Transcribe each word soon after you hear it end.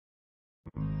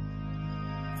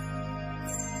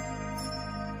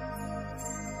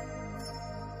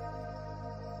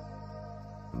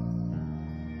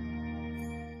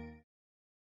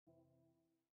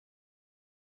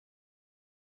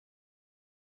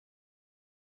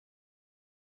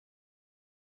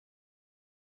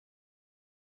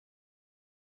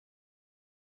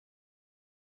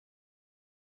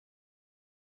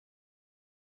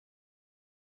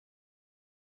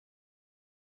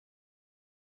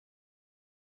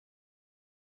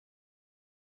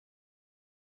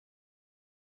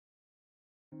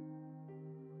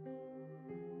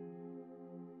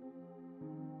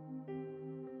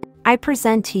I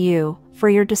present to you, for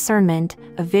your discernment,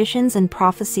 a visions and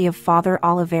prophecy of Father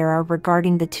Oliveira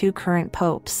regarding the two current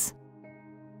popes.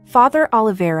 Father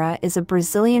Oliveira is a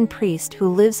Brazilian priest who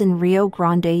lives in Rio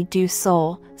Grande do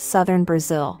Sul, southern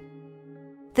Brazil.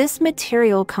 This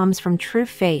material comes from True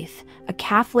Faith, a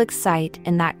Catholic site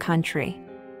in that country.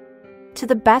 To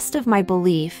the best of my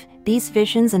belief, these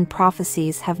visions and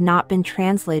prophecies have not been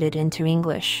translated into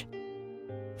English.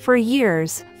 For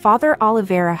years, Father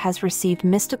Oliveira has received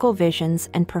mystical visions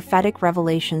and prophetic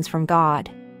revelations from God.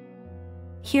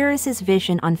 Here is his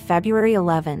vision on February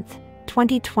 11,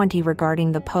 2020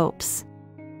 regarding the popes.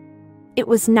 It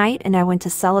was night and I went to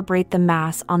celebrate the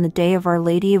Mass on the day of Our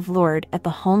Lady of Lourdes at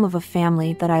the home of a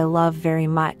family that I love very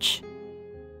much.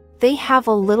 They have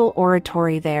a little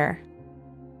oratory there.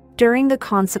 During the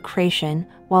consecration,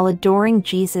 while adoring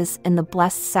Jesus in the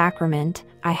Blessed Sacrament,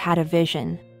 I had a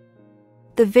vision.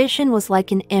 The vision was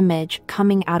like an image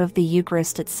coming out of the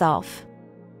Eucharist itself.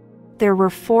 There were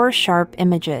 4 sharp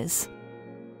images.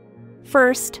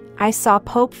 First, I saw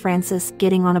Pope Francis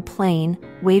getting on a plane,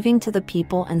 waving to the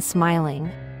people and smiling.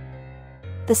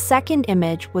 The second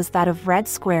image was that of Red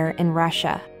Square in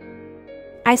Russia.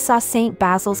 I saw St.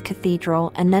 Basil's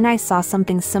Cathedral, and then I saw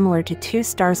something similar to 2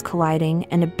 stars colliding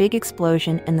and a big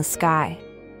explosion in the sky.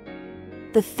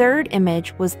 The third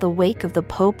image was the wake of the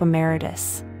Pope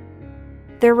Emeritus.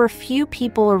 There were few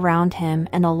people around him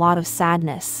and a lot of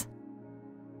sadness.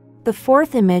 The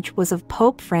fourth image was of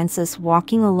Pope Francis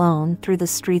walking alone through the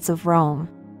streets of Rome.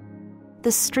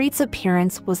 The street's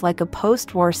appearance was like a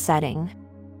post-war setting.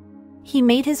 He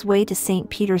made his way to St.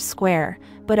 Peter's Square,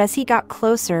 but as he got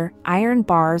closer, iron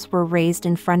bars were raised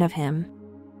in front of him.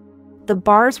 The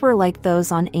bars were like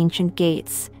those on ancient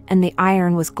gates, and the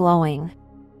iron was glowing.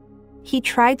 He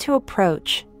tried to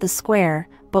approach the square,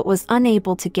 but was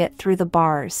unable to get through the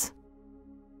bars.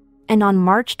 And on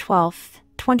March 12,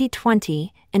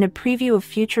 2020, in a preview of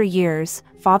future years,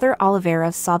 Father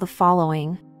Oliveira saw the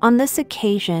following. On this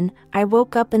occasion, I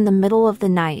woke up in the middle of the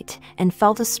night and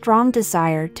felt a strong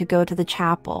desire to go to the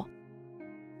chapel.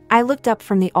 I looked up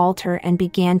from the altar and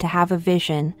began to have a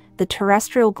vision, the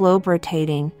terrestrial globe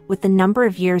rotating, with the number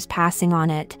of years passing on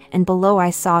it, and below I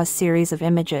saw a series of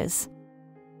images.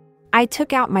 I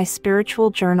took out my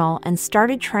spiritual journal and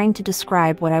started trying to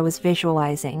describe what I was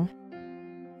visualizing.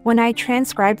 When I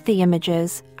transcribed the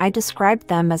images, I described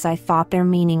them as I thought their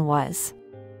meaning was.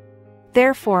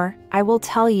 Therefore, I will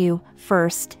tell you,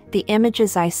 first, the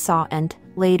images I saw and,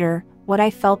 later, what I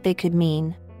felt they could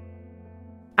mean.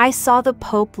 I saw the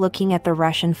Pope looking at the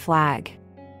Russian flag.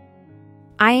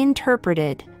 I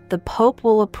interpreted, the Pope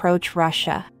will approach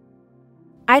Russia.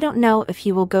 I don't know if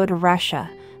he will go to Russia,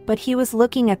 but he was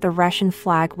looking at the Russian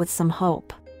flag with some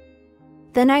hope.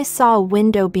 Then I saw a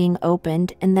window being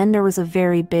opened, and then there was a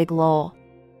very big lull.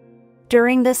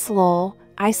 During this lull,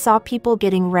 I saw people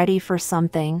getting ready for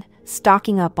something,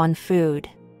 stocking up on food.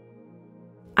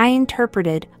 I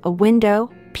interpreted, a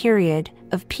window, period,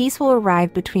 of peace will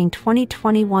arrive between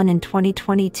 2021 and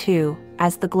 2022,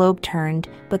 as the globe turned,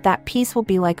 but that peace will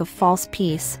be like a false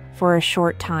peace, for a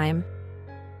short time.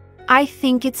 I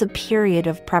think it's a period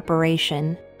of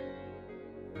preparation.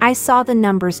 I saw the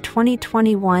numbers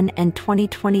 2021 and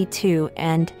 2022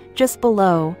 and, just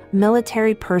below,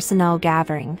 military personnel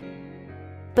gathering.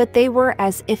 But they were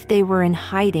as if they were in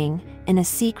hiding, in a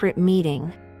secret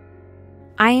meeting.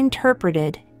 I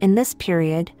interpreted, in this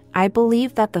period, I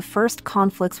believe that the first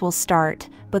conflicts will start,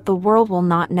 but the world will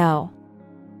not know.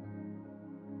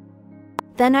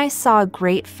 Then I saw a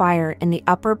great fire in the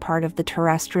upper part of the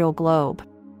terrestrial globe.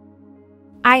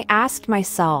 I asked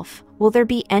myself, will there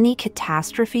be any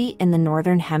catastrophe in the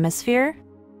northern hemisphere?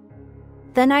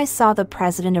 Then I saw the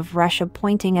president of Russia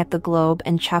pointing at the globe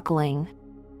and chuckling.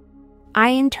 I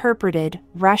interpreted,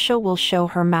 Russia will show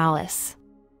her malice.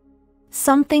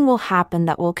 Something will happen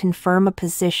that will confirm a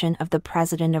position of the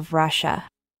president of Russia.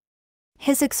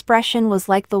 His expression was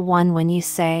like the one when you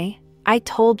say, I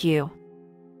told you.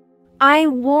 I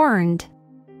warned.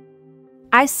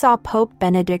 I saw Pope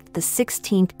Benedict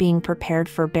XVI being prepared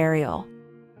for burial.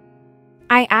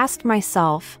 I asked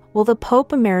myself, will the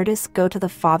Pope Emeritus go to the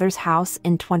Father's house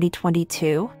in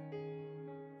 2022?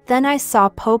 Then I saw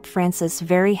Pope Francis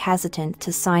very hesitant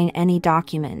to sign any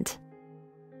document.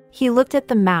 He looked at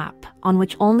the map, on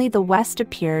which only the West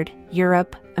appeared,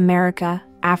 Europe, America,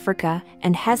 Africa,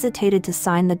 and hesitated to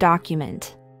sign the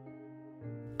document.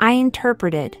 I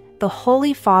interpreted, the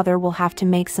Holy Father will have to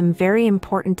make some very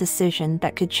important decision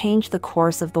that could change the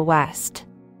course of the West.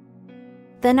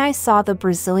 Then I saw the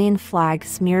Brazilian flag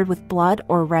smeared with blood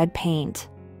or red paint.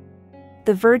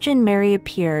 The Virgin Mary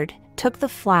appeared, took the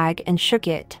flag and shook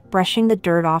it, brushing the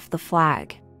dirt off the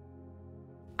flag.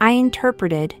 I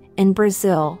interpreted, in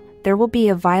Brazil, there will be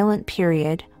a violent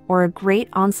period, or a great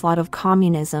onslaught of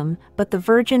communism, but the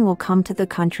Virgin will come to the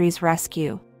country's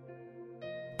rescue.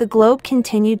 The globe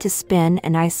continued to spin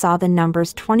and I saw the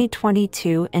numbers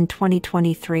 2022 and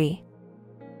 2023.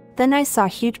 Then I saw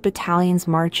huge battalions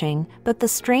marching, but the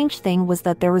strange thing was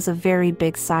that there was a very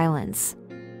big silence.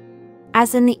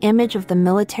 As in the image of the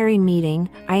military meeting,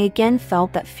 I again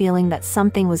felt that feeling that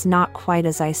something was not quite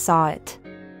as I saw it.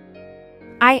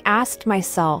 I asked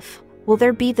myself, will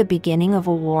there be the beginning of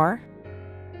a war?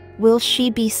 Will she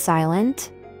be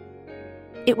silent?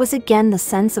 It was again the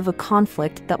sense of a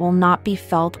conflict that will not be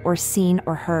felt or seen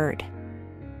or heard.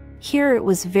 Here it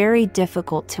was very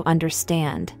difficult to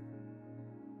understand.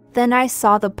 Then I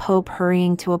saw the Pope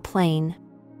hurrying to a plane.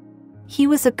 He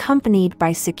was accompanied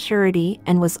by security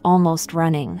and was almost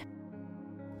running.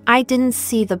 I didn't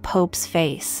see the Pope's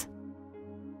face.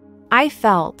 I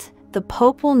felt, the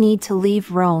Pope will need to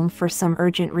leave Rome for some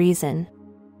urgent reason.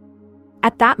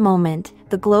 At that moment,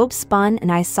 the globe spun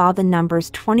and I saw the numbers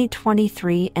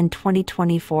 2023 and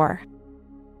 2024.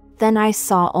 Then I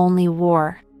saw only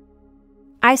war.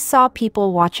 I saw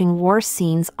people watching war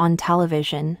scenes on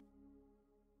television.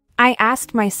 I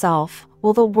asked myself,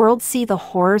 will the world see the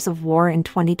horrors of war in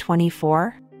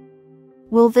 2024?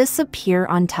 Will this appear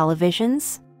on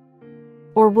televisions?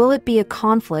 Or will it be a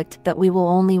conflict that we will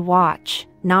only watch,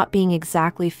 not being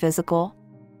exactly physical?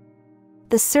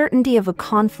 The certainty of a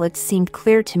conflict seemed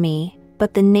clear to me,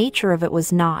 but the nature of it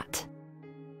was not.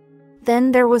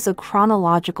 Then there was a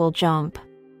chronological jump.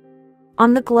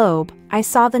 On the globe, I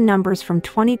saw the numbers from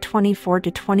 2024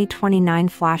 to 2029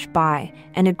 flash by,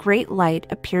 and a great light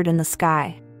appeared in the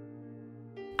sky.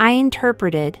 I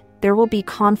interpreted, there will be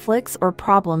conflicts or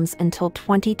problems until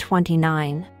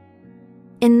 2029.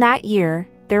 In that year,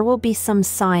 there will be some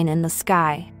sign in the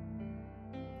sky.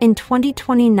 In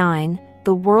 2029,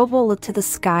 the world will look to the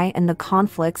sky and the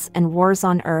conflicts and wars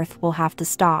on earth will have to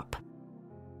stop.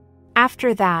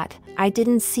 After that, I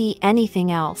didn't see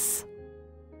anything else.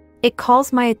 It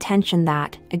calls my attention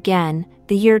that, again,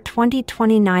 the year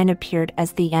 2029 appeared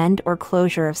as the end or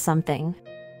closure of something.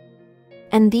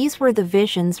 And these were the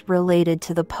visions related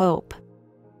to the Pope.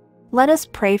 Let us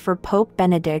pray for Pope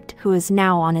Benedict, who is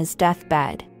now on his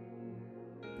deathbed.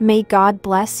 May God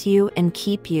bless you and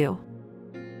keep you.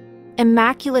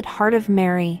 Immaculate Heart of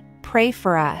Mary, pray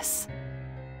for us.